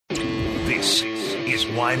This is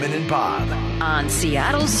Wyman and Bob on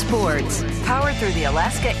Seattle Sports, powered through the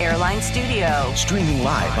Alaska Airlines studio. Streaming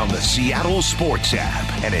live on the Seattle Sports app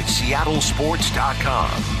and at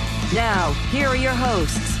seattlesports.com. Now, here are your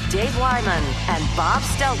hosts, Dave Wyman and Bob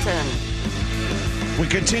Stelton. We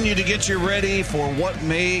continue to get you ready for what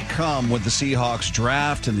may come with the Seahawks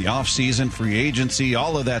draft and the offseason free agency,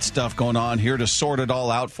 all of that stuff going on. Here to sort it all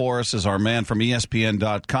out for us is our man from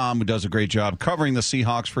ESPN.com who does a great job covering the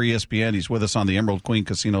Seahawks for ESPN. He's with us on the Emerald Queen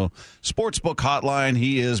Casino Sportsbook Hotline.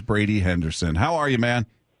 He is Brady Henderson. How are you, man?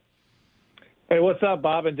 Hey, what's up,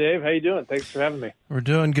 Bob and Dave? How you doing? Thanks for having me. We're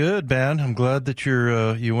doing good, man. I'm glad that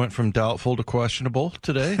you went from doubtful to questionable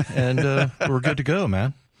today, and we're good to go,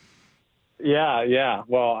 man. Yeah.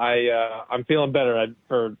 Well, I'm feeling better.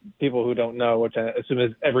 For people who don't know, which I assume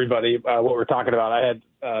is everybody, what we're talking about, I had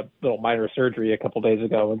a little minor surgery a couple days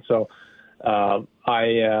ago, and so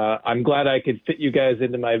I'm glad I could fit you guys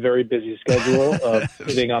into my very busy schedule of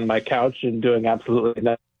sitting on my couch and doing absolutely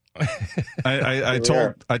nothing. I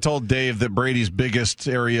told Dave that Brady's biggest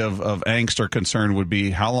area of angst or concern would be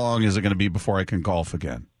how long is it going to be before I can golf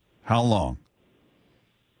again? How long?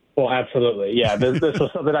 Well, absolutely. Yeah, this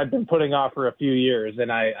was something I've been putting off for a few years,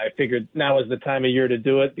 and I figured now is the time of year to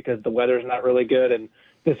do it because the weather's not really good, and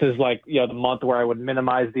this is like, the month where I would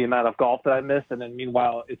minimize the amount of golf that I missed, and then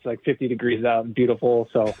meanwhile it's like 50 degrees out and beautiful,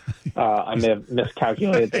 so I may have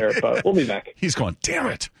miscalculated there, but we'll be back. He's going, damn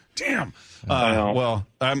it. Damn. Well,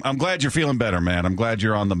 I'm glad you're feeling better, man. I'm glad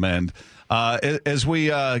you're on the mend. As we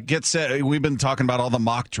get set, we've been talking about all the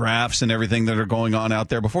mock drafts and everything that are going on out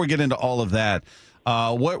there. Before we get into all of that,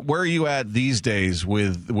 where are you at these days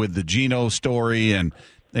with the Geno story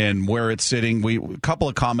and where it's sitting? A couple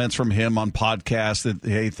of comments from him on podcasts that,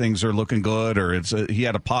 hey, things are looking good, or he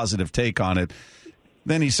had a positive take on it.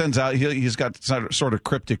 Then he sends out, he's got sort of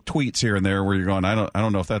cryptic tweets here and there where you're going, I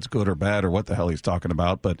don't know if that's good or bad or what the hell he's talking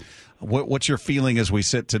about, but what's your feeling as we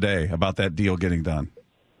sit today about that deal getting done?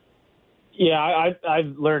 Yeah,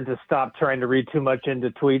 I've learned to stop trying to read too much into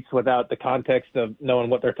tweets without the context of knowing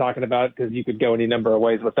what they're talking about, because you could go any number of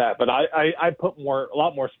ways with that. But I put a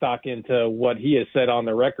lot more stock into what he has said on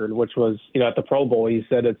the record, which was, at the Pro Bowl, he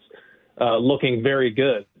said it's looking very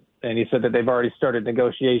good. And he said that they've already started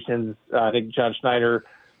negotiations. I think John Schneider,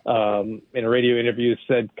 in a radio interview,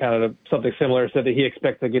 said kind of something similar, said that he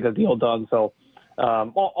expects to get a deal done. So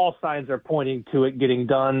all signs are pointing to it getting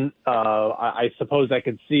done. I suppose I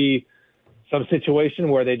could see some situation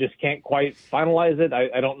where they just can't quite finalize it.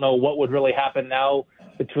 I don't know what would really happen now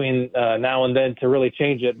between now and then to really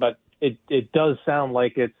change it, but it does sound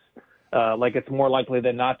like it's more likely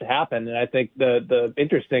than not to happen. And I think the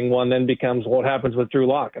interesting one then becomes what happens with Drew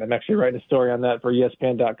Lock. And I'm actually writing a story on that for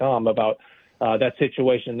ESPN.com about that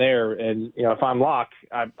situation there. And, if I'm Lock,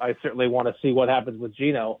 I certainly want to see what happens with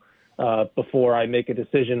Geno before I make a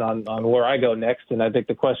decision on where I go next. And I think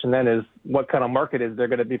the question then is what kind of market is there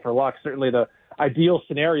going to be for Lock? Certainly the ideal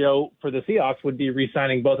scenario for the Seahawks would be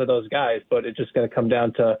re-signing both of those guys, but it's just going to come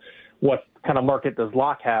down to what kind of market does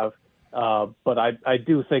Lock have. But I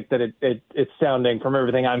do think that it's sounding, from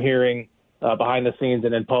everything I'm hearing behind the scenes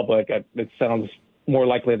and in public, it sounds more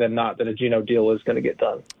likely than not that a Geno deal is going to get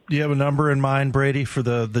done. Do you have a number in mind, Brady, for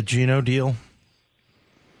the Geno deal?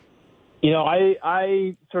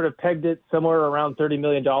 I sort of pegged it somewhere around $30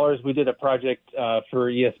 million. We did a project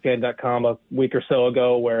for ESPN.com a week or so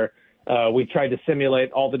ago where we tried to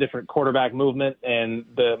simulate all the different quarterback movement, and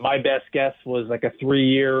my best guess was like a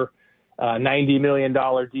 3-year $90 million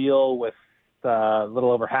deal with a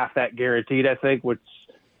little over half that guaranteed, I think, which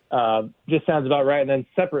just sounds about right. And then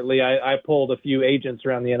separately, I pulled a few agents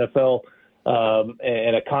around the NFL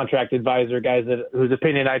and a contract advisor, guys whose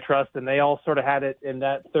opinion I trust, and they all sort of had it in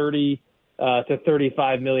that $30 to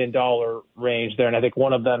 $35 million range there. And I think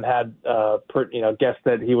one of them had guessed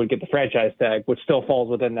that he would get the franchise tag, which still falls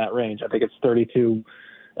within that range. I think it's $32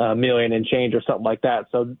 million and change or something like that.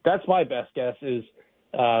 So that's my best guess is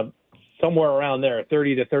somewhere around there,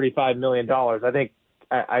 $30 to $35 million. I think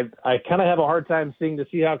I kind of have a hard time seeing the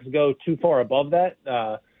Seahawks go too far above that,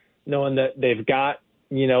 knowing that they've got,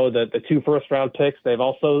 the 2 first-round picks. They've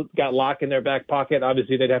also got Locke in their back pocket.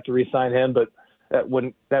 Obviously, they'd have to re-sign him, but that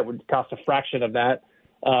would cost a fraction of that.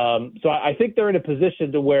 So I think they're in a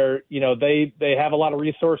position to where, they have a lot of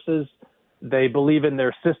resources. They believe in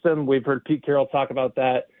their system. We've heard Pete Carroll talk about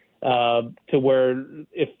that. To where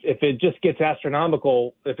if it just gets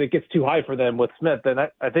astronomical, if it gets too high for them with Smith, then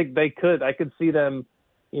I think I could see them,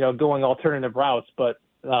 going alternative routes. But,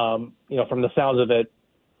 from the sounds of it,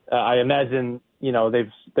 I imagine,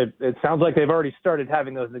 it sounds like they've already started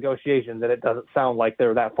having those negotiations, and it doesn't sound like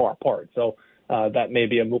they're that far apart. So that may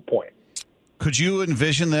be a moot point. Could you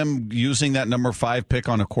envision them using that number 5 pick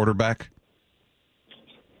on a quarterback?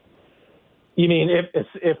 You mean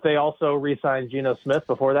if they also re-sign Geno Smith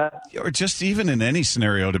before that? Or just even in any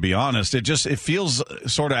scenario, to be honest, it feels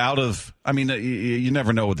sort of out of. I mean, you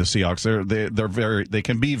never know with the Seahawks. They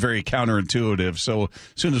can be very counterintuitive. So as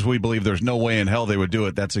soon as we believe there's no way in hell they would do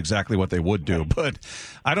it, that's exactly what they would do. But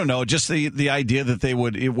I don't know, just the idea that they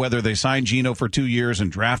would, whether they sign Geno for 2 years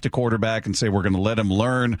and draft a quarterback and say we're going to let him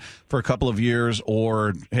learn for a couple of years,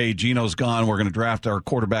 or hey, Geno's gone, we're going to draft our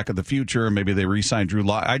quarterback of the future, and maybe they re-sign Drew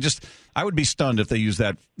Lock. I would be stunned if they use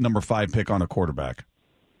that number 5 pick on a quarterback.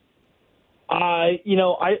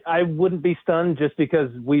 I wouldn't be stunned just because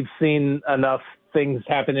we've seen enough things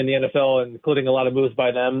happen in the NFL, including a lot of moves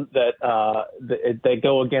by them that they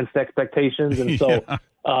go against expectations. And so,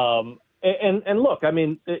 and look, I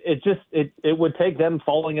mean, it would take them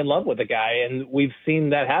falling in love with a guy, and we've seen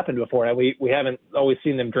that happen before. Now, we haven't always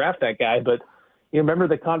seen them draft that guy, but you remember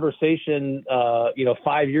the conversation,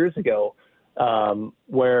 5 years ago,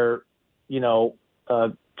 where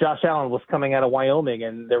Josh Allen was coming out of Wyoming,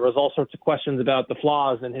 and there was all sorts of questions about the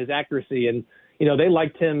flaws and his accuracy. And, they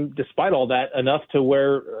liked him despite all that enough to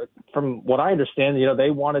where, from what I understand, they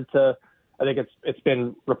wanted to, I think it's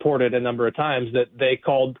been reported a number of times that they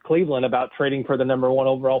called Cleveland about trading for the number 1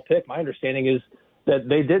 overall pick. My understanding is that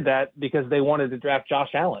they did that because they wanted to draft Josh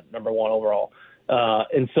Allen, number 1 overall.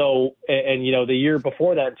 The year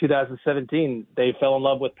before that, in 2017, they fell in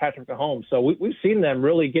love with Patrick Mahomes. So we've seen them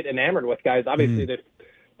really get enamored with guys. Obviously, they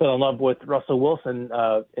fell in love with Russell Wilson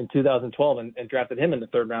in 2012 and drafted him in the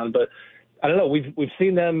 3rd round. But I don't know. We've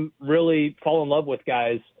seen them really fall in love with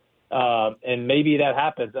guys, and maybe that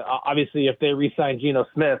happens. Obviously, if they re-sign Geno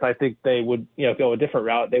Smith, I think they would go a different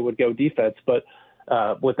route. They would go defense, but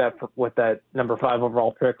with that number 5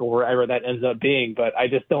 overall pick or wherever that ends up being. But I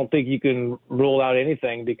just don't think you can rule out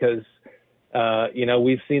anything because,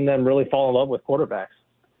 we've seen them really fall in love with quarterbacks.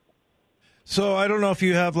 So I don't know if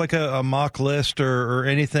you have like a mock list or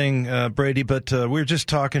anything, Brady, but we were just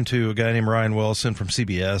talking to a guy named Ryan Wilson from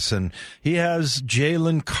CBS, and he has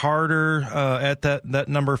Jalen Carter at that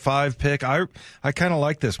number 5 pick. I kind of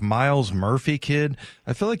like this Miles Murphy kid.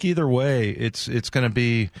 I feel like either way, it's going to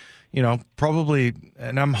be, probably,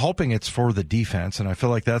 and I'm hoping it's for the defense, and I feel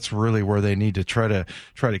like that's really where they need to try to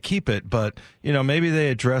keep it. But maybe they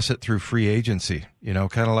address it through free agency.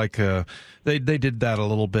 Kind of like they did that a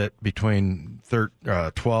little bit between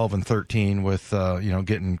 12 and 13 with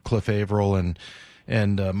getting Cliff Averill and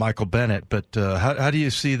Michael Bennett. But how do you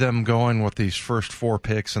see them going with these first 4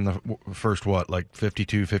 picks and the first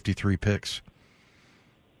 52, 53 picks?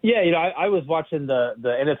 Yeah, I was watching the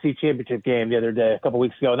NFC Championship game the other day, a couple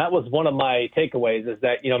weeks ago, and that was one of my takeaways is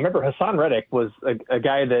that, remember Hassan Reddick was a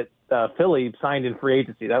guy that Philly signed in free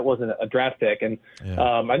agency. That wasn't a draft pick. And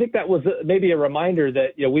I think that was maybe a reminder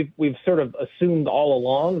that, we've sort of assumed all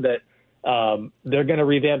along that they're going to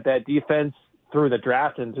revamp that defense through the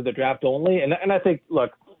draft and through the draft only. And I think,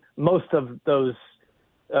 look, most of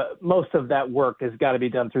that work has got to be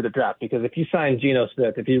done through the draft, because if you sign Geno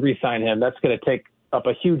Smith, if you re-sign him, that's going to take up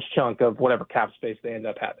a huge chunk of whatever cap space they end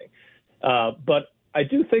up having. But I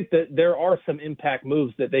do think that there are some impact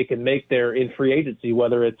moves that they can make there in free agency,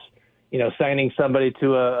 whether it's, signing somebody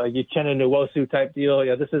to a Uchenna Nwosu type deal.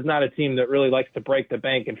 This is not a team that really likes to break the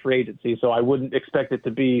bank in free agency, so I wouldn't expect it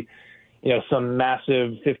to be, some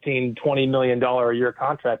massive $15, $20 million a year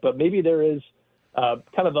contract. But maybe there is kind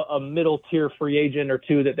of a middle tier free agent or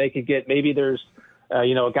two that they could get. Maybe there's,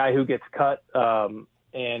 a guy who gets cut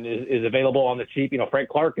and is available on the cheap. Frank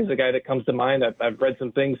Clark is a guy that comes to mind. I've read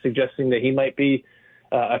some things suggesting that he might be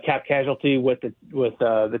a cap casualty with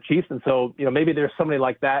the Chiefs. And so, maybe there's somebody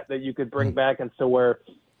like that you could bring back. And so where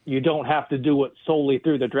you don't have to do it solely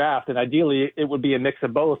through the draft. And ideally it would be a mix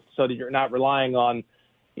of both so that you're not relying on,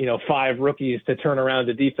 5 rookies to turn around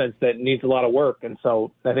a defense that needs a lot of work. And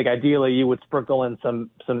so I think ideally you would sprinkle in some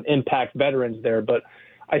impact veterans there, but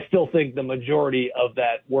I still think the majority of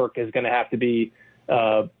that work is going to have to be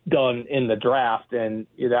done in the draft, and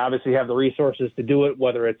you obviously have the resources to do it,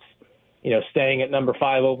 whether it's staying at number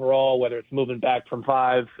 5 overall, whether it's moving back from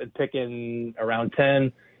 5 and picking around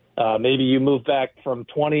 10. Maybe you move back from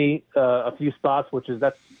 20 a few spots,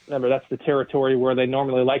 that's the territory where they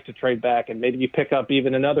normally like to trade back, and maybe you pick up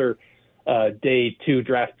even another day 2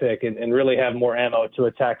 draft pick and really have more ammo to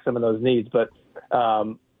attack some of those needs. But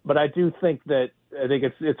I do think that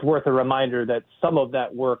it's worth a reminder that some of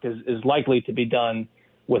that work is likely to be done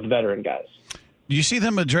with veteran guys. Do you see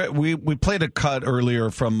them address? We played a cut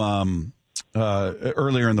earlier from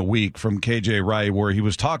earlier in the week from KJ Wright where he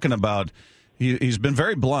was talking about He's been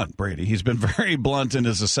very blunt, Brady. He's been very blunt in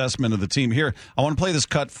his assessment of the team. Here, I want to play this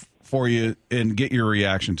cut for you and get your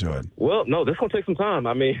reaction to it. Well, no, this is going to take some time.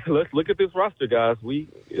 I mean, let's look at this roster, guys.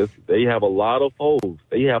 They have a lot of holes.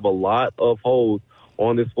 They have a lot of holes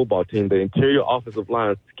on this football team. The interior offensive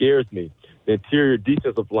line scares me. The interior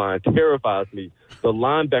defensive line terrifies me. The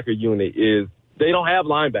linebacker unit they don't have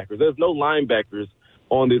linebackers. There's no linebackers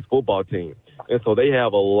on this football team. And so they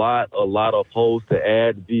have a lot of holes to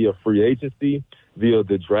add via free agency, via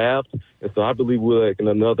the draft. And so I believe we're in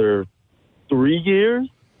another 3 years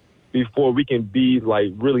before we can be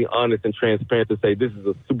really honest and transparent to say this is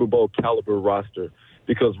a Super Bowl caliber roster,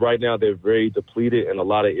 because right now they're very depleted in a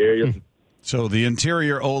lot of areas. So the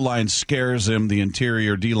interior O-line scares him. The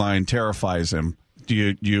interior D-line terrifies him.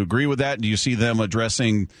 Do you agree with that? Do you see them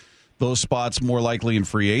addressing those spots more likely in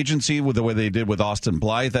free agency with the way they did with Austin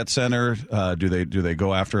Blythe at center? Do they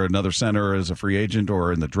go after another center as a free agent,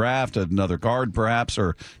 or in the draft, another guard perhaps?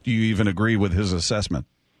 Or do you even agree with his assessment?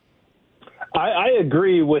 I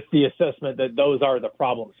agree with the assessment that those are the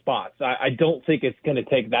problem spots. I don't think it's going to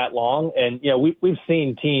take that long. And, we've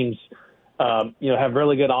seen teams, have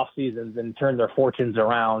really good off seasons and turn their fortunes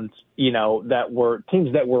around, that were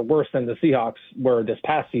teams that were worse than the Seahawks were this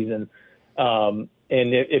past season. And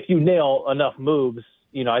if you nail enough moves,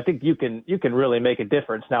 I think you can really make a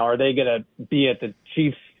difference. Now, are they going to be at the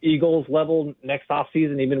Chiefs-Eagles level next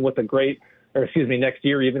offseason, next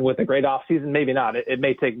year, even with a great offseason? Maybe not. It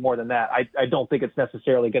may take more than that. I don't think it's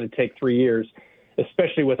necessarily going to take 3 years,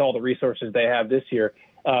 especially with all the resources they have this year.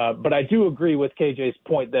 But I do agree with KJ's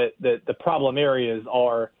point that the problem areas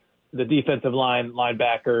are the defensive line,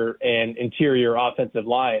 linebacker, and interior offensive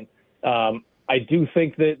line. I do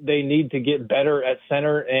think that they need to get better at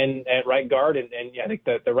center and at right guard. And I think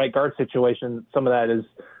that the right guard situation, some of that is,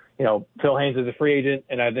 Phil Haynes is a free agent,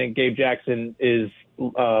 and I think Gabe Jackson is,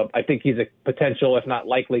 I think he's a potential, if not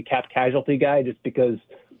likely, cap casualty guy, just because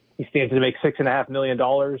he stands to make $6.5 million,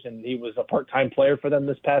 and he was a part-time player for them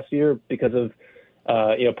this past year because of,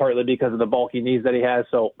 partly because of the bulky knees that he has.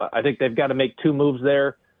 So I think they've got to make two moves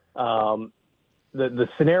there. The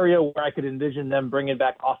scenario where I could envision them bringing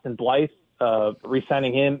back Austin Blythe,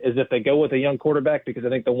 re-signing him, is if they go with a young quarterback, because I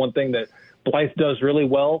think the one thing that Blythe does really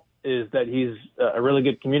well is that he's a really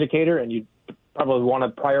good communicator, and you probably want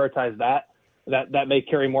to prioritize that. That may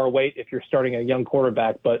carry more weight if you're starting a young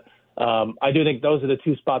quarterback. But I do think those are the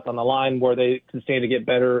two spots on the line where they can stand to get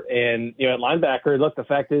better. And, at linebacker, look, the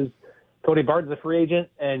fact is Cody Barton's a free agent,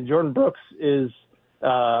 and Jordan Brooks is,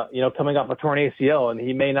 coming off a torn ACL, and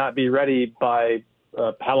he may not be ready by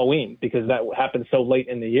Halloween because that happened so late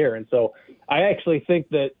in the year. And so I actually think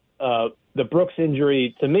that the Brooks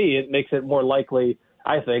injury, to me, it makes it more likely,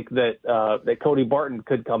 I think, that Cody Barton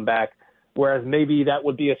could come back, whereas maybe that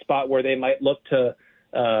would be a spot where they might look to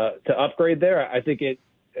upgrade there. I think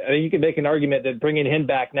you can make an argument that bringing him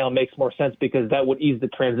back now makes more sense, because that would ease the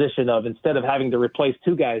transition of, instead of having to replace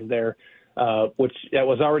two guys there, which that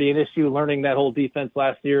was already an issue learning that whole defense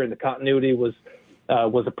last year, and the continuity was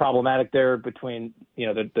a problematic there between,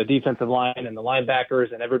 the defensive line and the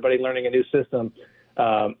linebackers and everybody learning a new system.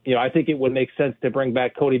 I think it would make sense to bring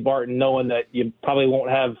back Cody Barton, knowing that you probably won't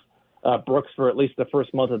have Brooks for at least the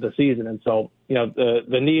first month of the season. And so,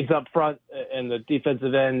 the needs up front and the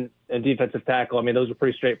defensive end and defensive tackle, I mean, those are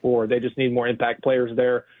pretty straightforward. They just need more impact players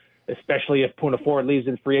there, especially if Poona Ford leaves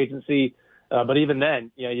in free agency. But even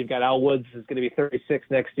then, you've got Al Woods who's going to be 36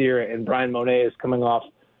 next year, and Brian Monet is coming off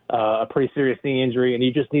a pretty serious knee injury, and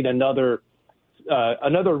you just need another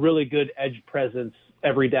really good edge presence,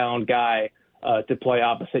 every down guy to play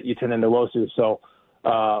opposite Uchenna Nwosu. So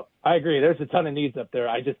I agree. There's a ton of needs up there.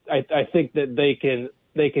 I think that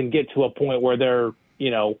they can get to a point where they're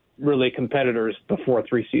really competitors before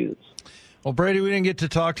 3 seasons. Well, Brady, we didn't get to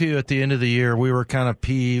talk to you at the end of the year. We were kind of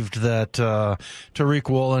peeved that Tariq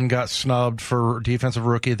Woolen got snubbed for Defensive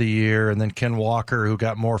Rookie of the Year, and then Ken Walker, who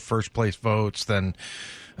got more first-place votes than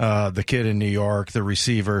the kid in New York, the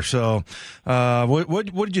receiver. So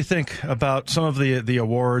what did you think about some of the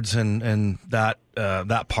awards and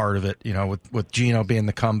that part of it, with Geno being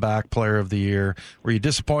the comeback player of the year? Were you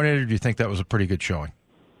disappointed, or do you think that was a pretty good showing?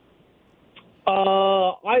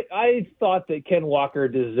 I thought that Ken Walker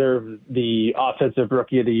deserved the Offensive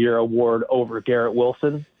Rookie of the Year award over Garrett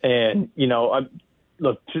Wilson. And,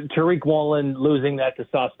 look, Tariq Woolen losing that to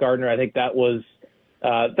Sauce Gardner, I think that was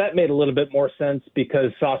that made a little bit more sense,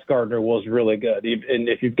 because Sauce Gardner was really good. And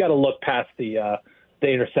if you've got to look past the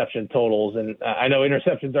interception totals, and I know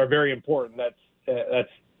interceptions are very important.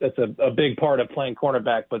 That's a big part of playing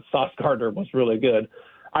cornerback, but Sauce Gardner was really good.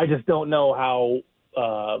 I just don't know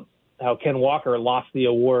how Ken Walker lost the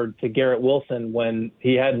award to Garrett Wilson when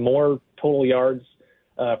he had more total yards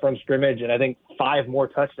from scrimmage and I think 5 more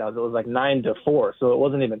touchdowns. It was like 9-4, so it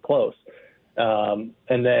wasn't even close. And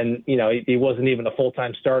then, he wasn't even a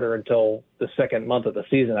full-time starter until the second month of the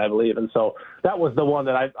season, I believe. And so that was the one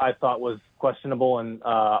that I thought was questionable. And,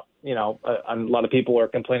 a lot of people are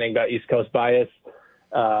complaining about East Coast bias.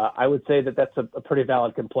 I would say that that's a pretty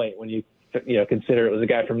valid complaint when you consider it was a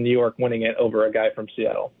guy from New York winning it over a guy from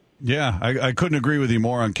Seattle. Yeah, I couldn't agree with you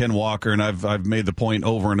more on Ken Walker, and I've made the point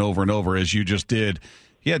over and over and over, as you just did.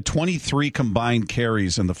 He had 23 combined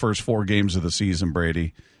carries in the first 4 games of the season,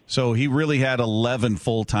 Brady. So he really had 11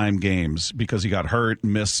 full-time games because he got hurt,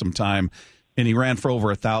 missed some time, and he ran for over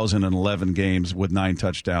 1,000 in 11 games with 9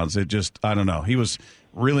 touchdowns. It just, I don't know. He was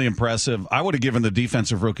really impressive. I would have given the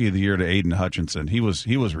Defensive Rookie of the Year to Aiden Hutchinson. He was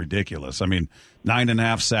ridiculous. I mean,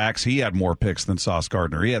 9.5 sacks. He had more picks than Sauce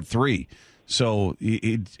Gardner. He had 3. So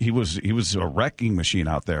he was a wrecking machine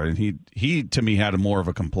out there, and he to me had more of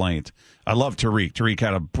a complaint. I love Tariq. Tariq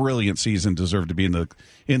had a brilliant season, deserved to be in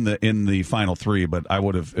the final 3. But I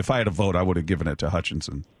would have, if I had a vote, I would have given it to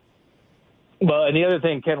Hutchinson. Well, and the other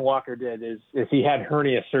thing Ken Walker did is he had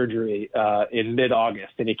hernia surgery in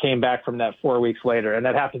mid-August, and he came back from that 4 weeks later, and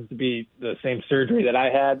that happens to be the same surgery that I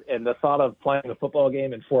had. And the thought of playing a football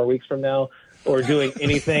game in 4 weeks from now or doing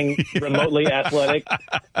anything remotely athletic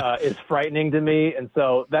is frightening to me. And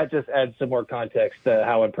so that just adds some more context to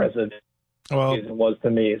how impressive the season was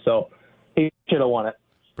to me. So he should have won it.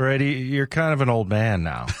 Brady, you're kind of an old man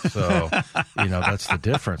now, so that's the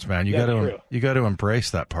difference, man. You got to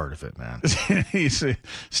embrace that part of it, man. He's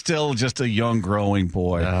still just a young, growing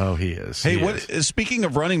boy. Oh, he is. Hey, speaking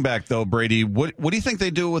of running back, though, Brady, what do you think they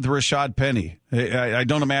do with Rashad Penny? I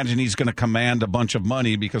don't imagine he's going to command a bunch of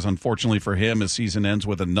money because, unfortunately for him, his season ends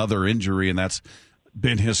with another injury, and that's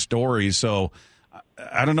been his story. So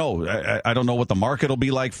I don't know. I don't know what the market will be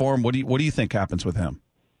like for him. What do you think happens with him?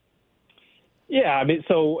 Yeah, I mean,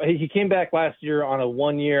 so he came back last year on a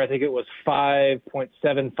 1-year, I think it was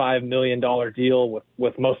 $5.75 million deal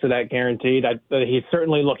with most of that guaranteed. He's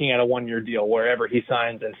certainly looking at a 1-year deal wherever he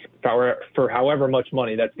signs and for however much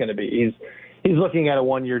money that's going to be. He's looking at a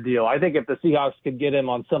 1-year deal. I think if the Seahawks could get him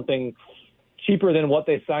on something cheaper than what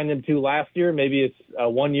they signed him to last year, maybe it's a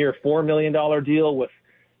 1-year, $4 million deal with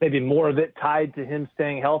maybe more of it tied to him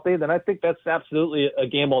staying healthy, then I think that's absolutely a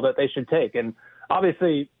gamble that they should take. And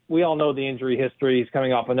obviously, we all know the injury history. He's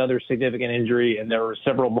coming off another significant injury, and there were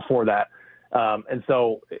several before that. And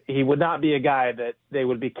so he would not be a guy that they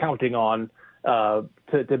would be counting on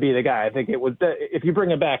to be the guy. I think it would, if you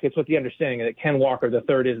bring him back, it's with the understanding that Ken Walker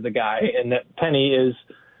III is the guy and that Penny is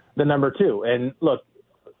the number 2. And look,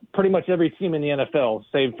 pretty much every team in the NFL,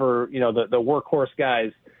 save for the workhorse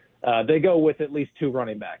guys, they go with at least 2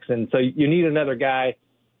 running backs. And so you need another guy.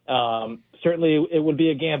 Certainly it would be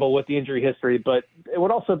a gamble with the injury history, but it would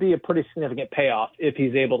also be a pretty significant payoff if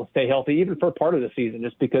he's able to stay healthy, even for part of the season,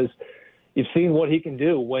 just because you've seen what he can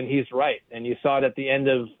do when he's right. And you saw it at the end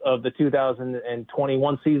of the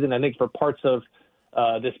 2021 season, I think for parts of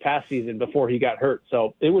this past season before he got hurt.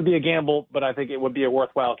 So it would be a gamble, but I think it would be a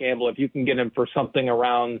worthwhile gamble if you can get him for something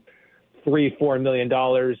around $3-4 million.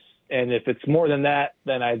 And if it's more than that,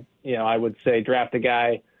 then I would say draft a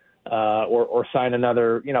guy or sign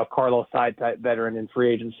another, Carlos Hyde type veteran in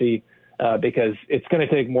free agency because it's going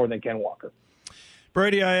to take more than Ken Walker.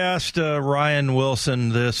 Brady, I asked Ryan Wilson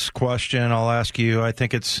this question. I'll ask you. I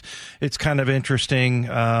think it's kind of interesting.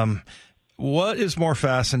 What is more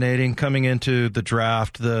fascinating coming into the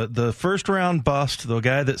draft, the first round bust, the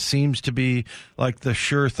guy that seems to be like the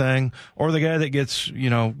sure thing, or the guy that gets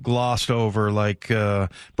glossed over like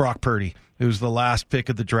Brock Purdy, who's the last pick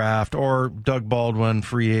of the draft, or Doug Baldwin,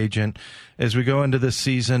 free agent? As we go into this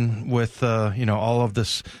season with all of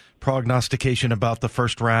this prognostication about the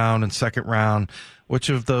first round and second round, which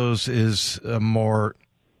of those is a more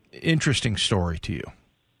interesting story to you?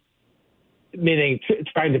 Meaning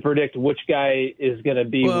trying to predict which guy is going to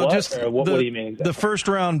be what do you mean exactly? The first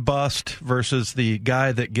round bust versus the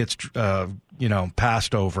guy that gets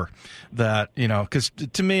passed over. That, because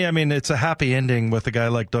to me, I mean, it's a happy ending with a guy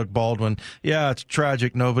like Doug Baldwin. Yeah, it's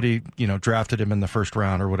tragic. Nobody, drafted him in the first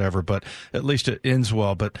round or whatever, but at least it ends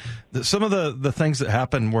well. But some of the things that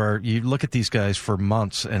happen where you look at these guys for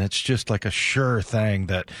months and it's just like a sure thing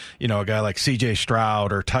that, a guy like C.J.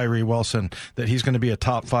 Stroud or Tyree Wilson, that he's going to be a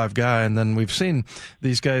top 5 guy. And then we've seen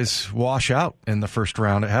these guys wash out in the first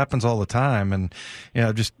round. It happens all the time. And,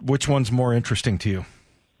 just which one's more interesting to you?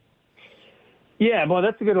 Yeah, well,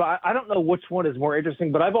 that's a good one. I don't know which one is more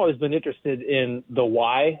interesting, but I've always been interested in the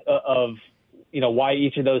why of, why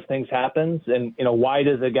each of those things happens. And, why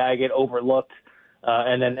does a guy get overlooked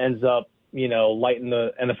and then ends up, lighting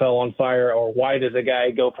the NFL on fire? Or why does a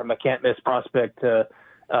guy go from a can't miss prospect to,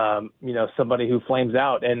 somebody who flames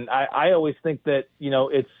out? And I always think that,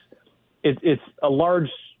 it's a large,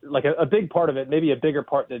 like a big part of it, maybe a bigger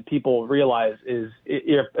part that people realize is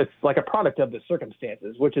it's like a product of the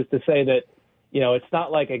circumstances, which is to say that, it's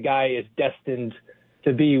not like a guy is destined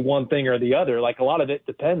to be one thing or the other. Like, a lot of it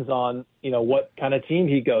depends on, what kind of team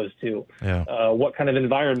he goes to, what kind of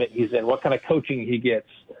environment he's in, what kind of coaching he gets.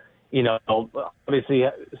 Obviously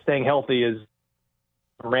staying healthy is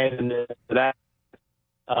random to that.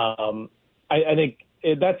 I think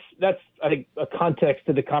that's I think a context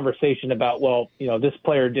to the conversation about, this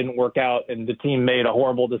player didn't work out and the team made a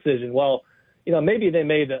horrible decision. Well, maybe they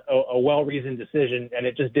made a well-reasoned decision and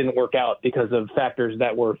it just didn't work out because of factors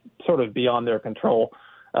that were sort of beyond their control.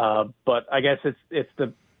 But I guess it's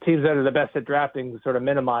the teams that are the best at drafting sort of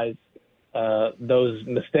minimize those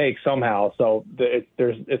mistakes somehow. So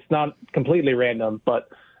it's not completely random, but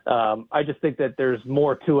I just think that there's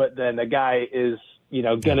more to it than a guy is,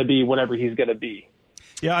 going to be whatever he's going to be.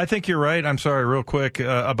 Yeah, I think you're right. I'm sorry, real quick,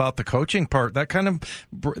 about the coaching part. That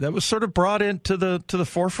was sort of brought into the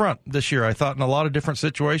forefront this year, I thought, in a lot of different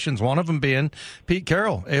situations. One of them being Pete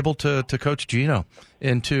Carroll, able to coach Geno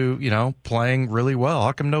into, playing really well.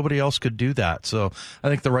 How come nobody else could do that? So I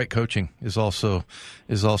think the right coaching is also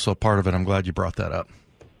part of it. I'm glad you brought that up.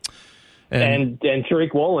 And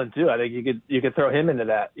Tariq Woolen too. I think you could throw him into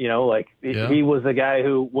that. He was a guy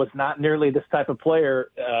who was not nearly this type of player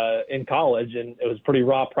in college, and it was a pretty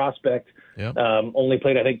raw prospect. Yep. Only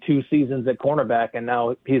played, I think, 2 seasons at cornerback, and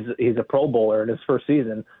now he's a Pro Bowler in his first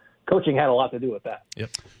season. Coaching had a lot to do with that.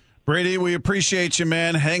 Yep. Brady, we appreciate you,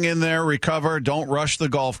 man. Hang in there, recover. Don't rush the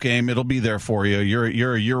golf game; it'll be there for you.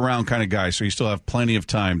 You're a year-round kind of guy, so you still have plenty of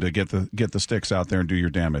time to get the sticks out there and do your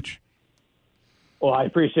damage. Well, I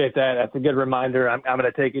appreciate that. That's a good reminder. I'm going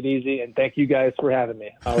to take it easy, and thank you guys for having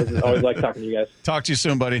me. I always like talking to you guys. Talk to you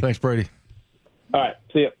soon, buddy. Thanks, Brady. All right,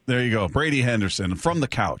 see you. There you go, Brady Henderson from the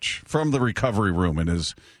couch, from the recovery room in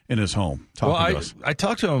his home. Talking to us. I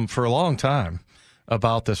talked to him for a long time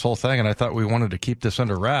about this whole thing, and I thought we wanted to keep this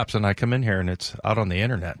under wraps, and I come in here, and it's out on the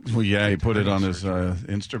internet. Well, yeah, he put it on his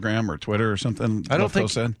Instagram or Twitter or something. I don't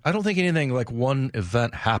think anything like one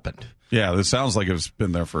event happened. Yeah, this sounds like it's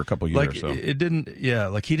been there for a couple years. So it didn't. Yeah,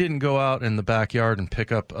 like he didn't go out in the backyard and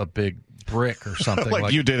pick up a big brick or something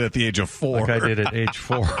like you did at the age of 4. Like I did at age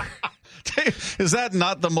 4. Is that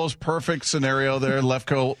not the most perfect scenario there,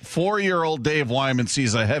 Lefko? 4-year-old Dave Wyman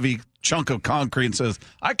sees a heavy chunk of concrete and says,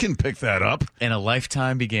 I can pick that up. And a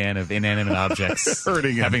lifetime began of inanimate objects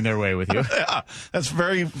hurting having their way with you. Yeah, that's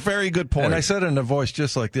very, very good point. And I said it in a voice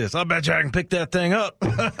just like this. I bet you I can pick that thing up.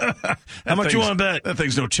 How much you want to bet? That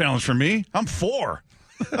thing's no challenge for me. I'm 4.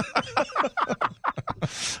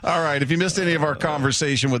 All right. If you missed any of our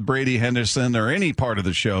conversation with Brady Henderson or any part of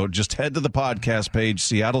the show, just head to the podcast page,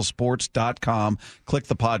 seattlesports.com, click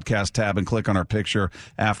the podcast tab, and click on our picture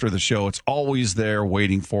after the show. It's always there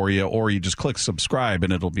waiting for you, or you just click subscribe,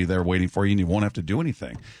 and it'll be there waiting for you, and you won't have to do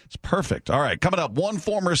anything. It's perfect. All right. Coming up, one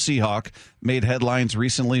former Seahawk made headlines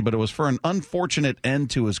recently, but it was for an unfortunate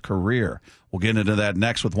end to his career. We'll get into that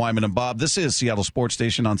next with Wyman and Bob. This is Seattle Sports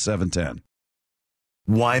Station on 710.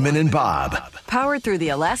 Wyman and Bob. Powered through the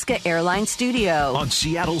Alaska Airlines Studio. On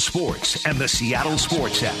Seattle Sports and the Seattle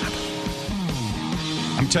Sports app.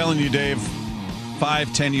 I'm telling you, Dave,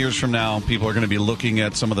 5-10 years from now, people are going to be looking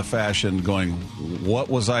at some of the fashion going, what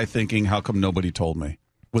was I thinking? How come nobody told me?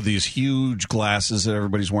 With these huge glasses that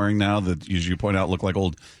everybody's wearing now that, as you point out, look like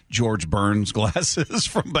old George Burns glasses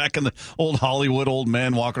from back in the old Hollywood, old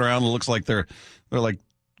men walking around. It looks like they're like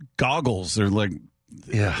goggles. They're like,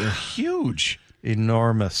 they're huge.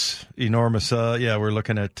 Enormous. We're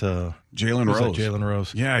looking at Jalen Rose. Jalen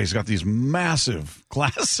Rose. Yeah, he's got these massive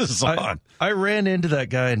glasses on. I ran into that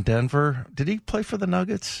guy in Denver. Did he play for the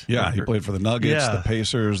Nuggets? Yeah, he played for the Nuggets, the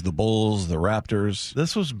Pacers, the Bulls, the Raptors.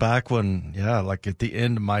 This was back when, like at the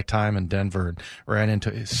end of my time in Denver, and ran into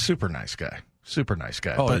a super nice guy.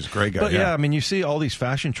 Oh, he's a great guy. But I mean, you see all these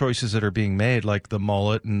fashion choices that are being made, like the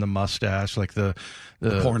mullet and the mustache, like the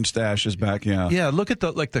porn stash is back. Yeah. Look at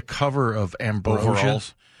the cover of Ambrosia.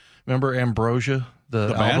 Overalls. Remember Ambrosia,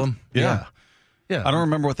 the album? Yeah. I don't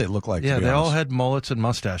remember what they look like. Yeah, they all had mullets and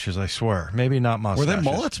mustaches. I swear, maybe not mustaches. Were they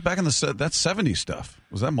mullets back in the that's 70s stuff?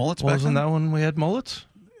 Was that mullets? Wasn't that when we had mullets?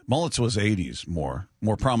 Mullets was 80s more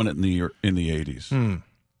prominent in the 80s.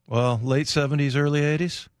 Well, late 70s, early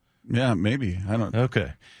 80s. Yeah, maybe. I don't.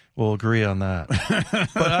 Okay, we'll agree on that.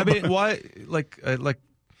 But I mean, why? Like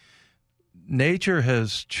nature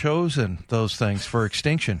has chosen those things for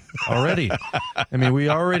extinction already. I mean, we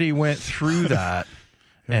already went through that.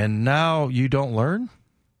 And now you don't learn?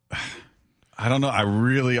 I don't know. I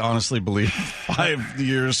really honestly believe 5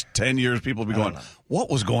 years, 10 years, people will be going, what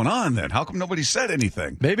was going on then? How come nobody said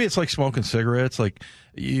anything? Maybe it's like smoking cigarettes. Like,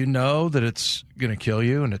 you know that it's going to kill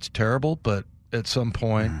you and it's terrible, but at some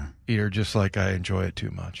point, you're just like, I enjoy it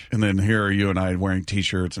too much. And then here are you and I wearing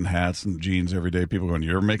T-shirts and hats and jeans every day. People going,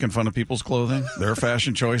 you're making fun of people's clothing? Their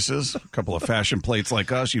fashion choices? A couple of fashion plates like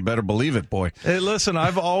us. You better believe it, boy. Hey, listen,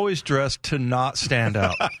 I've always dressed to not stand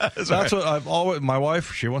out. That's what I've always, my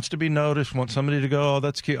wife, she wants to be noticed, wants somebody to go, oh,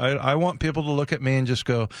 that's cute. I want people to look at me and just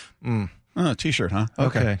go, T-shirt, huh?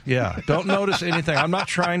 Okay. Yeah. Don't notice anything. I'm not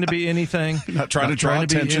trying to be anything. Not trying to draw be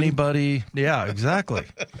attention. Anybody. Yeah, exactly.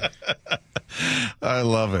 I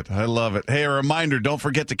love it. I love it. Hey, a reminder, don't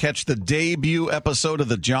forget to catch the debut episode of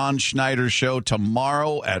the John Schneider Show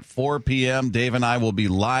tomorrow at 4 p.m. Dave and I will be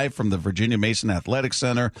live from the Virginia Mason Athletic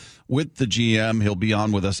Center with the GM. He'll be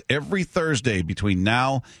on with us every Thursday between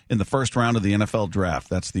now and the first round of the NFL Draft.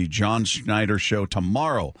 That's the John Schneider Show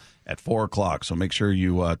tomorrow at 4 o'clock. So make sure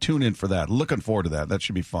you tune in for that. Looking forward to that. That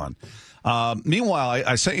should be fun. Meanwhile,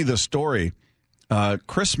 I sent you this story.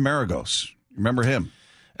 Chris Maragos. Remember him?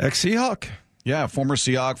 Ex-Seahawk. Yeah, former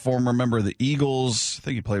Seahawk, former member of the Eagles. I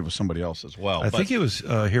think he played with somebody else as well. I think he was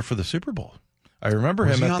here for the Super Bowl. I remember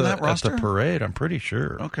him at the parade, I'm pretty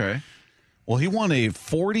sure. Okay. Well, he won a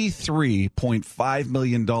 $43.5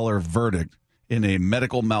 million verdict in a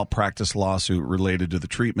medical malpractice lawsuit related to the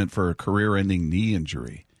treatment for a career-ending knee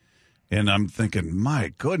injury. And I'm thinking,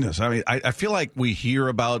 my goodness. I mean, I feel like we hear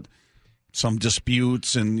about some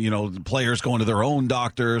disputes and, you know, players going to their own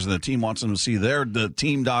doctors and the team wants them to see the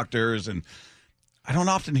team doctors. And I don't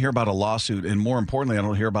often hear about a lawsuit. And more importantly, I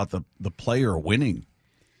don't hear about the player winning,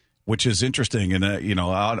 which is interesting. And,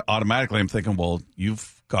 automatically I'm thinking, well,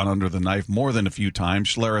 you've gone under the knife more than a few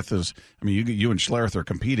times. Schlereth is, I mean, you and Schlereth are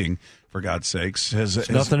competing, for God's sakes. It's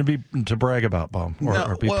nothing to brag about, Bob,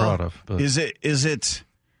 or be proud of. But.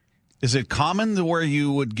 Is it common to where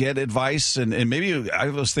you would get advice? And maybe I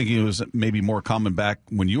was thinking it was maybe more common back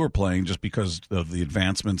when you were playing just because of the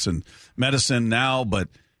advancements in medicine now. But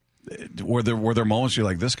were there moments you're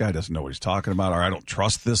like, this guy doesn't know what he's talking about, or I don't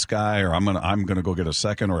trust this guy, or I'm gonna go get a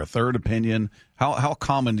second or a third opinion? How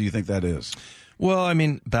common do you think that is? Well, I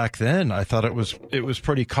mean, back then I thought it was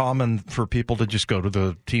pretty common for people to just go to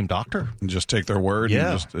the team doctor and just take their word.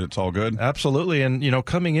 Yeah, and it's all good. Absolutely. And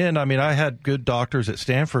coming in, I mean, I had good doctors at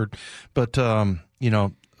Stanford, but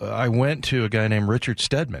I went to a guy named Richard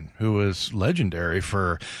Stedman, who was legendary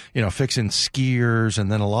for fixing skiers,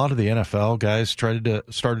 and then a lot of the NFL guys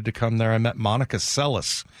started to come there. I met Monica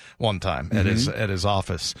Seles one time at his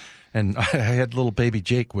office. And I had little baby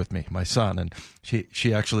Jake with me, my son, and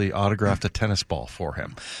she actually autographed a tennis ball for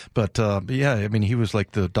him. But yeah, I mean, he was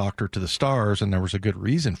like the doctor to the stars, and there was a good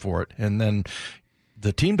reason for it. And then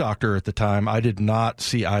the team doctor at the time, I did not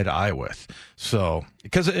see eye to eye with. So,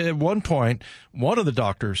 because at one point, one of the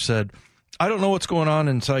doctors said, I don't know what's going on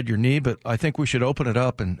inside your knee, but I think we should open it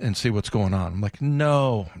up and see what's going on. I'm like,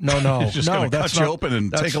 no. He's just going to cut you open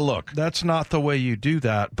and take a look. That's not the way you do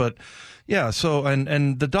that. But yeah, so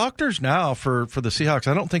and the doctors now for the Seahawks,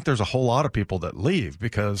 I don't think there's a whole lot of people that leave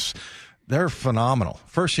because they're phenomenal.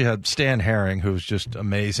 First, you had Stan Herring, who's just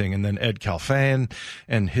amazing, and then Ed Calfain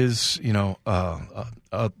and his,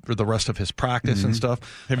 the rest of his practice and stuff.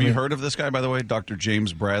 Have you heard of this guy, by the way, Dr.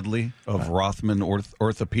 James Bradley of Rothman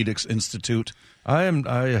Orthopedics Institute? I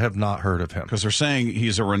have not heard of him. Because they're saying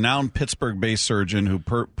he's a renowned Pittsburgh-based surgeon who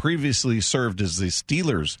previously served as the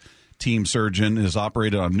Steelers team surgeon, has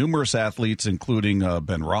operated on numerous athletes, including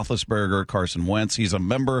Ben Roethlisberger, Carson Wentz. He's a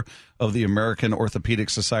member of the American Orthopedic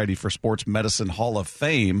Society for Sports Medicine Hall of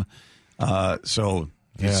Fame. So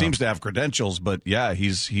he seems to have credentials, but yeah,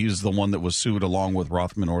 he's the one that was sued along with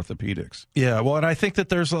Rothman Orthopedics. Yeah, well, and I think that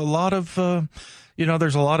there's a lot of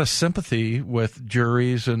there's a lot of sympathy with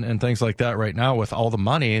juries and things like that right now with all the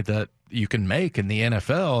money that you can make in the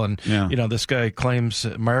NFL. And, this guy claims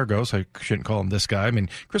Maragos, I shouldn't call him this guy. I mean,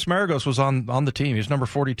 Chris Maragos was on the team. He was number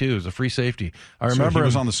 42. He was a free safety. I remember he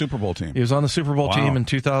was on the Super Bowl team. He was on the Super Bowl team in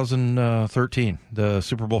 2013, the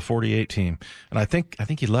Super Bowl 48 team. And I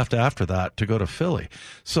think he left after that to go to Philly.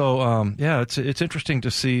 So, it's interesting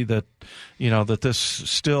to see that, that this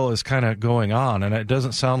still is kind of going on. And it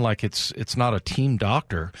doesn't sound like it's not a team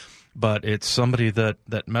doctor, but it's somebody that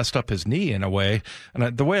messed up his knee in a way.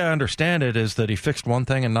 And the way I understand it is that he fixed one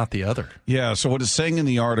thing and not the other. Yeah, so what it's saying in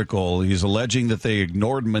the article, he's alleging that they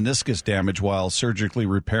ignored meniscus damage while surgically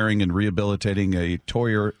repairing and rehabilitating a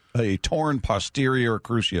torn posterior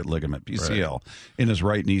cruciate ligament, PCL, in his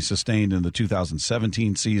right knee sustained in the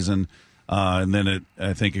 2017 season. And then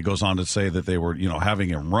I think it goes on to say that they were, having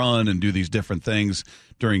him run and do these different things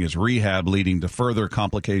during his rehab, leading to further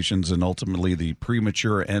complications and ultimately the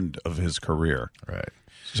premature end of his career. Right.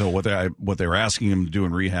 So what they were asking him to do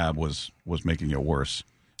in rehab was making it worse.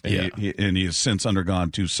 And he has since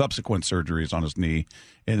undergone 2 subsequent surgeries on his knee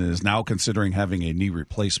and is now considering having a knee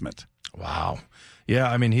replacement. Wow. Yeah,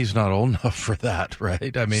 I mean, he's not old enough for that,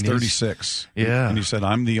 right? I mean, he's 36. Yeah. And he said,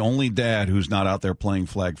 I'm the only dad who's not out there playing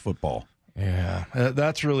flag football. Yeah,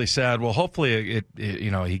 that's really sad. Well, hopefully it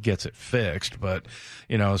he gets it fixed. But,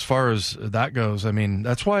 as far as that goes, I mean,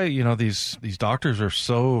 that's why, these doctors are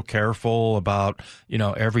so careful about,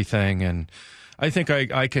 everything. And I think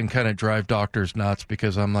I can kind of drive doctors nuts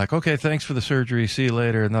because I'm like, okay, thanks for the surgery. See you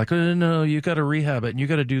later. And they're like, oh, no, you got to rehab it and you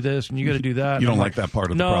got to do this and you got to do that. You don't like like that part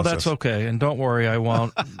of the process. process. No, that's okay. And don't worry, I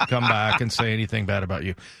won't come back and say anything bad about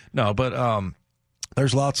you. No, but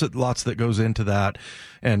there's lots that goes into that.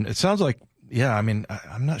 And it sounds like, I mean,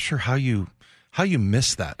 I'm not sure how you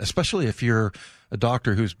miss that, especially if you're a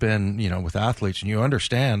doctor who's been, with athletes and you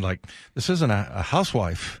understand, like, this isn't a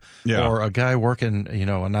housewife or a guy working, a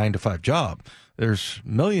 9-to-5 job. There's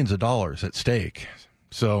millions of dollars at stake.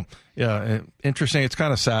 So, interesting. It's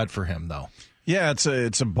kind of sad for him, though. Yeah,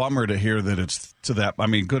 it's a bummer to hear that it's to that. I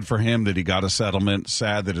mean, good for him that he got a settlement.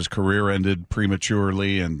 Sad that his career ended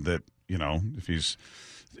prematurely and that, if he's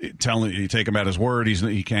you take him at his word,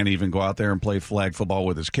 he can't even go out there and play flag football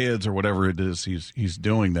with his kids or whatever it is he's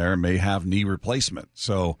doing there, and may have knee replacement.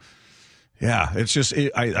 So, yeah, it's just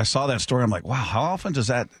I saw that story. I'm like, wow, how often does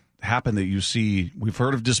that happen that you see? We've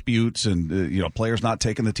heard of disputes and players not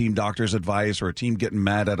taking the team doctor's advice, or a team getting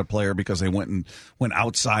mad at a player because they went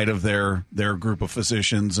outside of their group of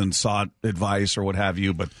physicians and sought advice or what have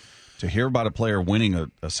you. But to hear about a player winning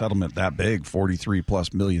a settlement that big,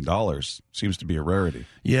 $43+ million, seems to be a rarity.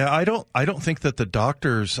 Yeah, I don't think that the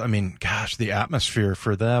doctors, I mean, gosh, the atmosphere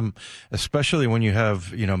for them, especially when you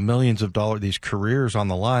have, millions of dollars, these careers on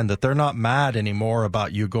the line, that they're not mad anymore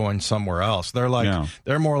about you going somewhere else. They're like,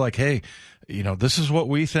 they're more like, hey, this is what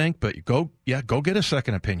we think, but go get a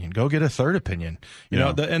second opinion, go get a third opinion.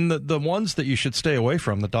 The ones that you should stay away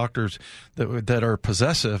from, the doctors that are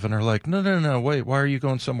possessive and are like, no, wait, why are you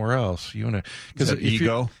going somewhere else? You want to, because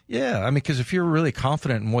ego. Because if you're really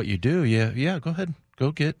confident in what you do, go ahead,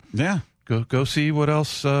 go see what else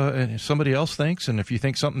somebody else thinks, and if you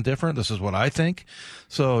think something different, this is what I think.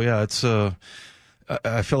 So it's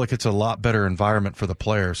I feel like it's a lot better environment for the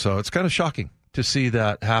player. So it's kind of shocking to see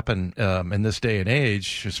that happen in this day and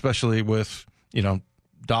age, especially with,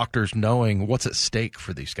 doctors knowing what's at stake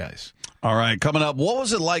for these guys. All right, coming up, what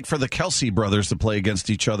was it like for the Kelce brothers to play against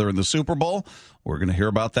each other in the Super Bowl? We're going to hear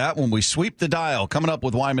about that when we sweep the dial. Coming up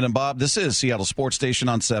with Wyman and Bob, this is Seattle Sports Station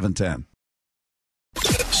on 710.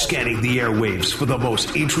 Scanning the airwaves for the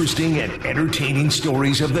most interesting and entertaining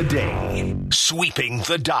stories of the day. Sweeping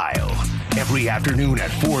the dial. Every afternoon at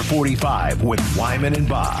 4:45 with Wyman and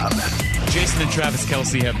Bob. Jason and Travis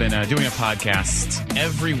Kelce have been doing a podcast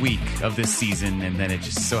every week of this season, and then it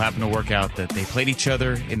just so happened to work out that they played each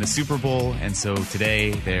other in the Super Bowl, and so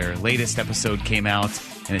today their latest episode came out,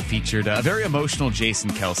 and it featured a very emotional Jason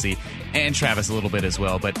Kelce, and Travis a little bit as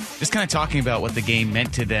well, but just kind of talking about what the game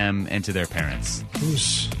meant to them and to their parents. It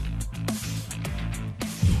was...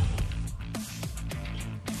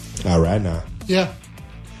 All right now. Yeah.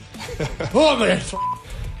 Oh, man.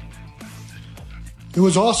 It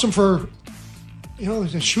was awesome for,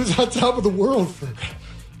 she was on top of the world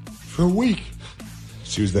for a week.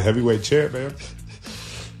 She was the heavyweight champ, man.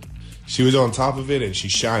 She was on top of it, and she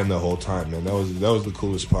shined the whole time, man. That was the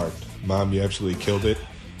coolest part. Mom, you absolutely killed it.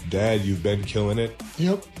 Dad, you've been killing it.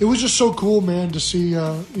 Yep. It was just so cool, man, to see,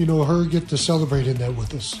 her get to celebrate in that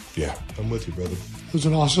with us. Yeah, I'm with you, brother. It was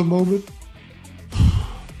an awesome moment.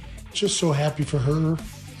 Just so happy for her,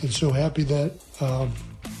 and so happy that,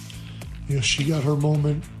 she got her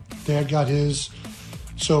moment. Dad got his.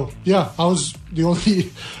 So, I was the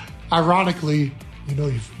only, ironically,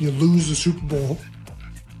 you lose the Super Bowl,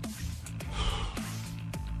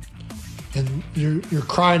 and you're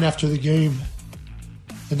crying after the game,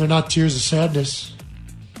 and they're not tears of sadness.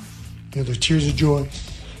 They're tears of joy.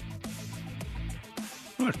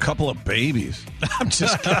 What a couple of babies. I'm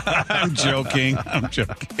joking.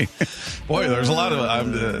 Boy, there's a lot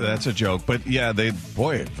of that's a joke. But yeah,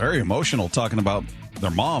 very emotional talking about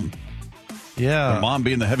their mom. Yeah. Their mom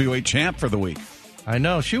being the heavyweight champ for the week. I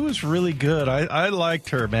know. She was really good. I liked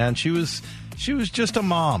her, man. She was just a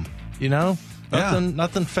mom,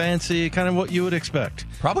 Nothing fancy, kind of what you would expect.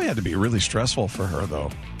 Probably had to be really stressful for her,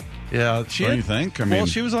 though. Yeah, What do you think? I mean,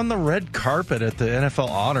 she was on the red carpet at the NFL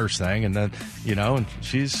Honors thing, and then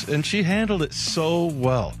and she handled it so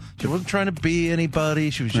well. She wasn't trying to be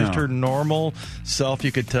anybody. She was just her normal self.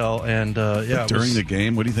 You could tell. And during the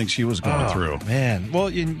game, what do you think she was going through? Man, well,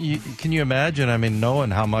 can you imagine? I mean,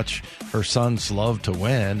 knowing how much her sons love to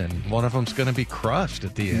win, and one of them's going to be crushed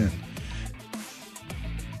at the end.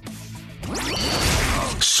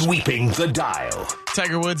 Sweeping the dial.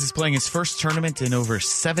 Tiger Woods is playing his first tournament in over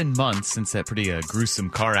 7 months since that pretty gruesome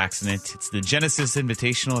car accident. It's the Genesis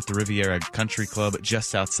Invitational at the Riviera Country Club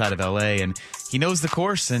just outside of L.A., and he knows the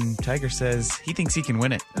course, and Tiger says he thinks he can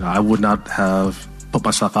win it. I would not have put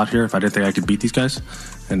myself out here if I didn't think I could beat these guys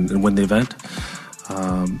and win the event.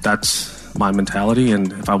 That's my mentality,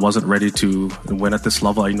 and if I wasn't ready to win at this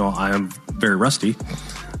level, I am very rusty.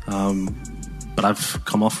 But I've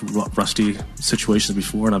come off rusty situations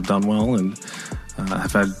before, and I've done well, and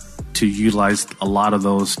I've had to utilize a lot of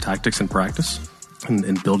those tactics in practice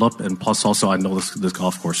and build up. And plus, also, I know this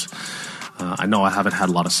golf course. I know I haven't had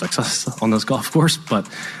a lot of success on this golf course, but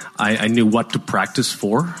I knew what to practice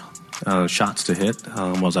for, shots to hit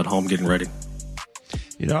while I was at home getting ready.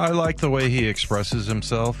 I like the way he expresses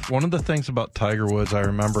himself. One of the things about Tiger Woods, I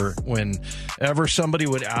remember whenever somebody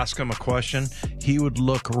would ask him a question, he would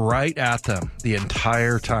look right at them the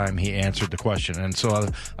entire time he answered the question. And so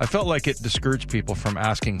I felt like it discouraged people from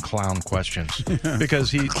asking clown questions.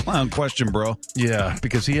 Because Clown question, bro. Yeah,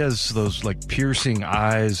 because he has those like piercing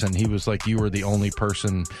eyes, and he was like, you were the only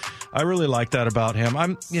person. I really like that about him. I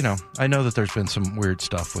know that there's been some weird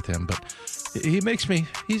stuff with him, but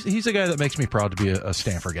he's a guy that makes me proud to be a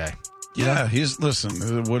Stanford guy. Yeah,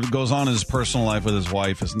 listen, what goes on in his personal life with his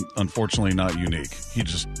wife is unfortunately not unique.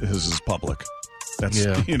 His is public. That's,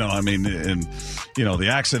 the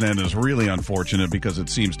accident is really unfortunate because it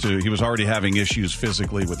seems he was already having issues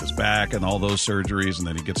physically with his back and all those surgeries, and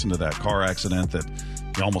then he gets into that car accident that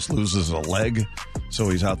he almost loses a leg. So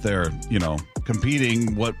he's out there,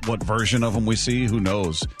 competing. What version of him we see, who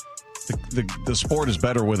knows? The sport is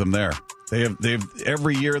better with him there. They've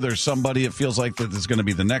every year there's somebody, it feels like that is going to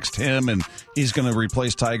be the next him, and he's going to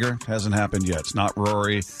replace Tiger. Hasn't happened yet. It's not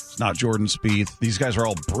Rory. It's not Jordan Spieth. These guys are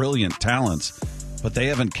all brilliant talents, but they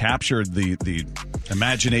haven't captured the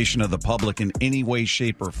imagination of the public in any way,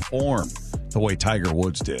 shape, or form the way Tiger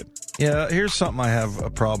Woods did. Yeah, here's something I have a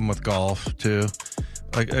problem with golf, too.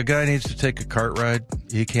 Like, a guy needs to take a cart ride.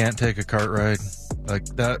 He can't take a cart ride. Like,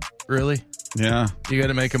 that, really? Yeah. You got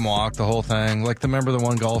to make him walk the whole thing. Like, remember the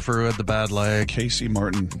one golfer who had the bad leg? Casey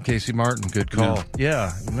Martin, good call.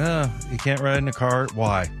 Yeah. He can't ride in a cart.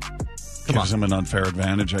 Why? Gives him an unfair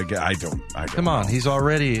advantage. I don't Come on. He's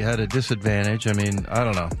already had a disadvantage. I mean, I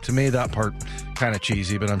don't know. To me, that part kind of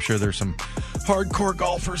cheesy, but I'm sure there's some hardcore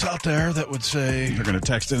golfers out there that would say... They're going to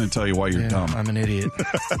text in and tell you why you're dumb. I'm an idiot.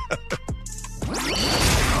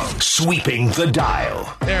 Sweeping the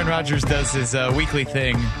dial. Aaron Rodgers does his weekly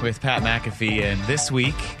thing with Pat McAfee, and this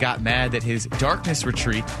week got mad that his darkness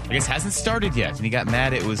retreat, hasn't started yet, and he got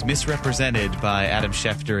mad it was misrepresented by Adam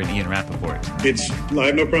Schefter and Ian Rappaport. I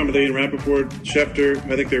have no problem with Ian Rappaport, Schefter.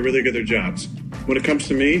 I think they're really good at their jobs. When it comes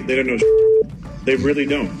to me, they don't know. They really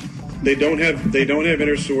don't. They don't have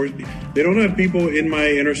inner source. They don't have people in my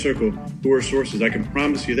inner circle who are sources. I can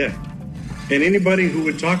promise you that. And anybody who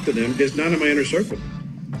would talk to them is not in my inner circle.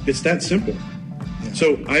 It's that simple. Yeah.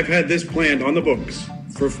 So I've had this planned on the books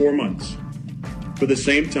for 4 months for the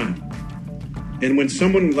same time. And when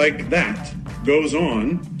someone like that goes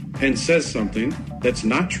on and says something that's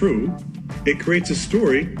not true, it creates a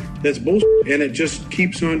story that's bullshit, and it just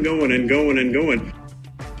keeps on going and going and going.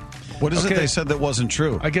 What is it they said that wasn't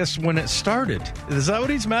true? I guess when it started. Is that what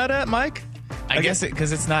he's mad at, Mike? I guess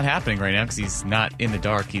because it's not happening right now because he's not in the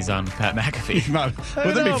dark. He's on Pat McAfee.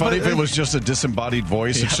 Wouldn't it be funny if it was just a disembodied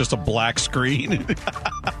voice? Yeah. It's just a black screen.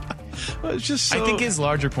 It's just so... I think his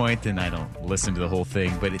larger point, and I don't listen to the whole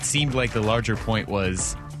thing, but it seemed like the larger point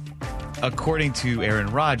was, according to Aaron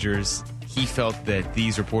Rodgers, he felt that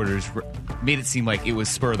these reporters made it seem like it was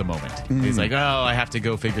spur of the moment. He's like, I have to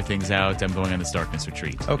go figure things out. I'm going on this darkness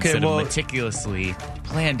retreat. Instead of meticulously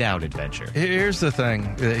planned out adventure. Here's the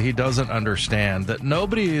thing that he doesn't understand, that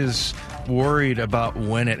nobody is worried about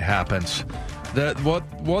when it happens. That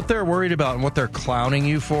what they're worried about and what they're clowning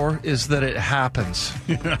you for is that it happens.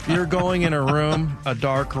 You're going in a room, a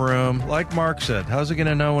dark room, like Mark said. How's he going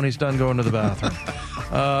to know when he's done going to the bathroom?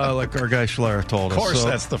 Like our guy Schler told us. Of course,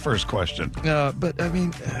 that's the first question. But I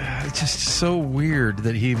mean, it's just so weird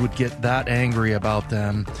that he would get that angry about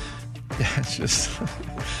them. It's just,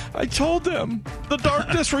 I told them the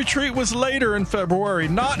darkness retreat was later in February,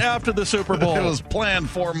 not after the Super Bowl. It was planned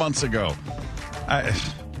 4 months ago.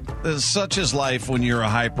 Such is life when you're a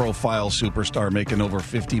high-profile superstar making over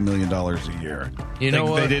 $50 million a year. You know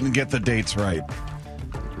what? They didn't get the dates right.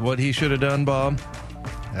 What he should have done, Bob,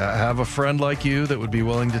 have a friend like you that would be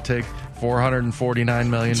willing to take $449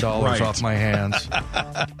 million off my hands.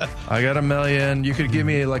 I got $1 million. You could give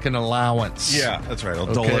me like an allowance. Yeah, that's right.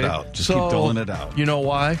 I'll dole it out. Just keep doling it out. You know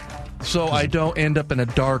why? So I don't end up in a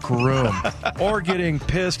dark room or getting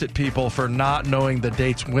pissed at people for not knowing the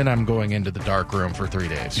dates when I'm going into the dark room for 3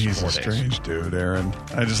 days. He's a strange dude, Aaron.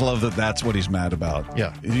 I just love that that's what he's mad about.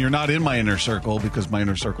 Yeah. You're not in my inner circle because my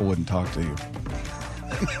inner circle wouldn't talk to you.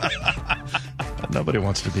 Nobody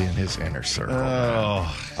wants to be in his inner circle.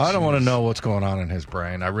 I don't want to know what's going on in his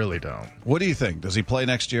brain. I really don't. What do you think? Does he play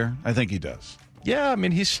next year? I think he does. Yeah, I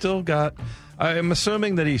mean, he's still got... I'm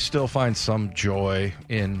assuming that he still finds some joy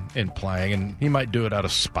in playing, and he might do it out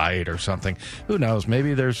of spite or something. Who knows?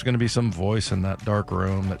 Maybe there's going to be some voice in that dark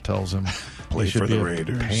room that tells him play for the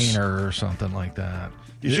Raiders, painter or something like that.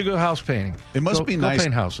 You should go house painting. It must be nice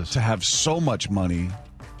paint houses. To have so much money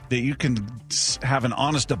that you can have an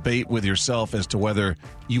honest debate with yourself as to whether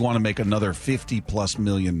you want to make another $50+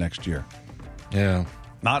 million next year. Yeah.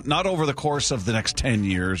 Not over the course of the next 10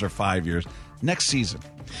 years or 5 years. Next season,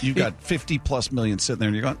 you've got $50+ million sitting there,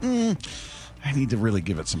 and you're going, I need to really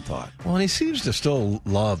give it some thought. Well, and he seems to still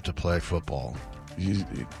love to play football.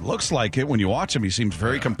 It looks like it when you watch him. He seems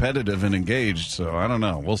very competitive and engaged. So I don't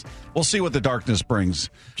know. We'll see what the darkness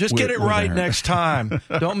brings. Just get it right next time.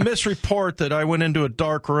 Don't misreport that I went into a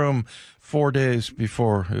dark room 4 days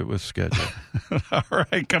before it was scheduled. All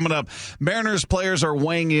right, coming up, Mariners players are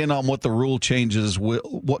weighing in on what the rule changes,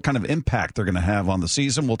 what kind of impact they're going to have on the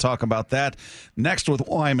season. We'll talk about that next with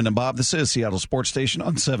Wyman and Bob. This is Seattle Sports Station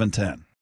on 710.